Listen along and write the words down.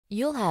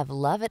You'll have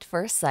love at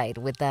first sight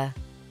with the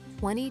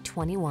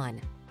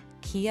 2021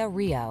 Kia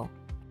Rio.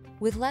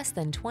 With less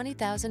than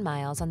 20,000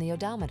 miles on the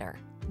odometer,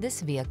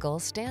 this vehicle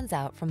stands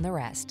out from the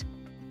rest.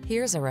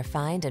 Here's a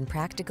refined and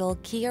practical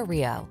Kia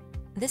Rio.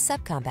 This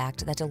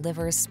subcompact that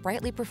delivers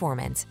sprightly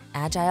performance,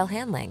 agile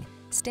handling,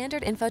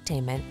 standard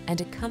infotainment,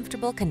 and a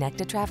comfortable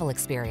connected travel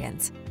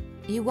experience.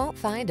 You won't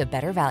find a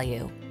better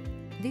value.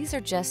 These are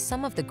just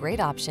some of the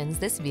great options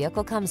this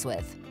vehicle comes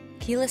with: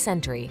 keyless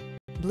entry,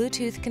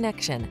 Bluetooth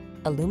connection,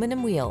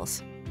 aluminum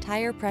wheels,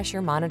 tire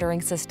pressure monitoring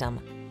system,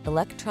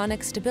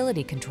 electronic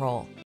stability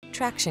control,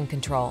 traction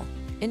control,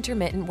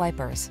 intermittent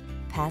wipers,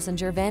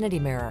 passenger vanity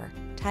mirror,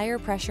 tire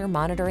pressure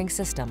monitoring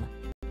system,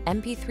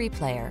 MP3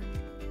 player.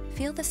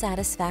 Feel the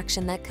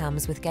satisfaction that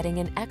comes with getting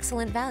an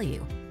excellent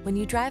value when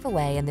you drive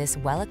away in this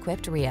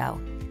well-equipped Rio.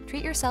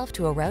 Treat yourself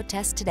to a road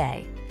test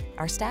today.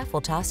 Our staff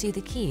will toss you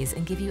the keys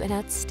and give you an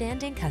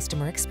outstanding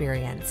customer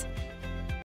experience.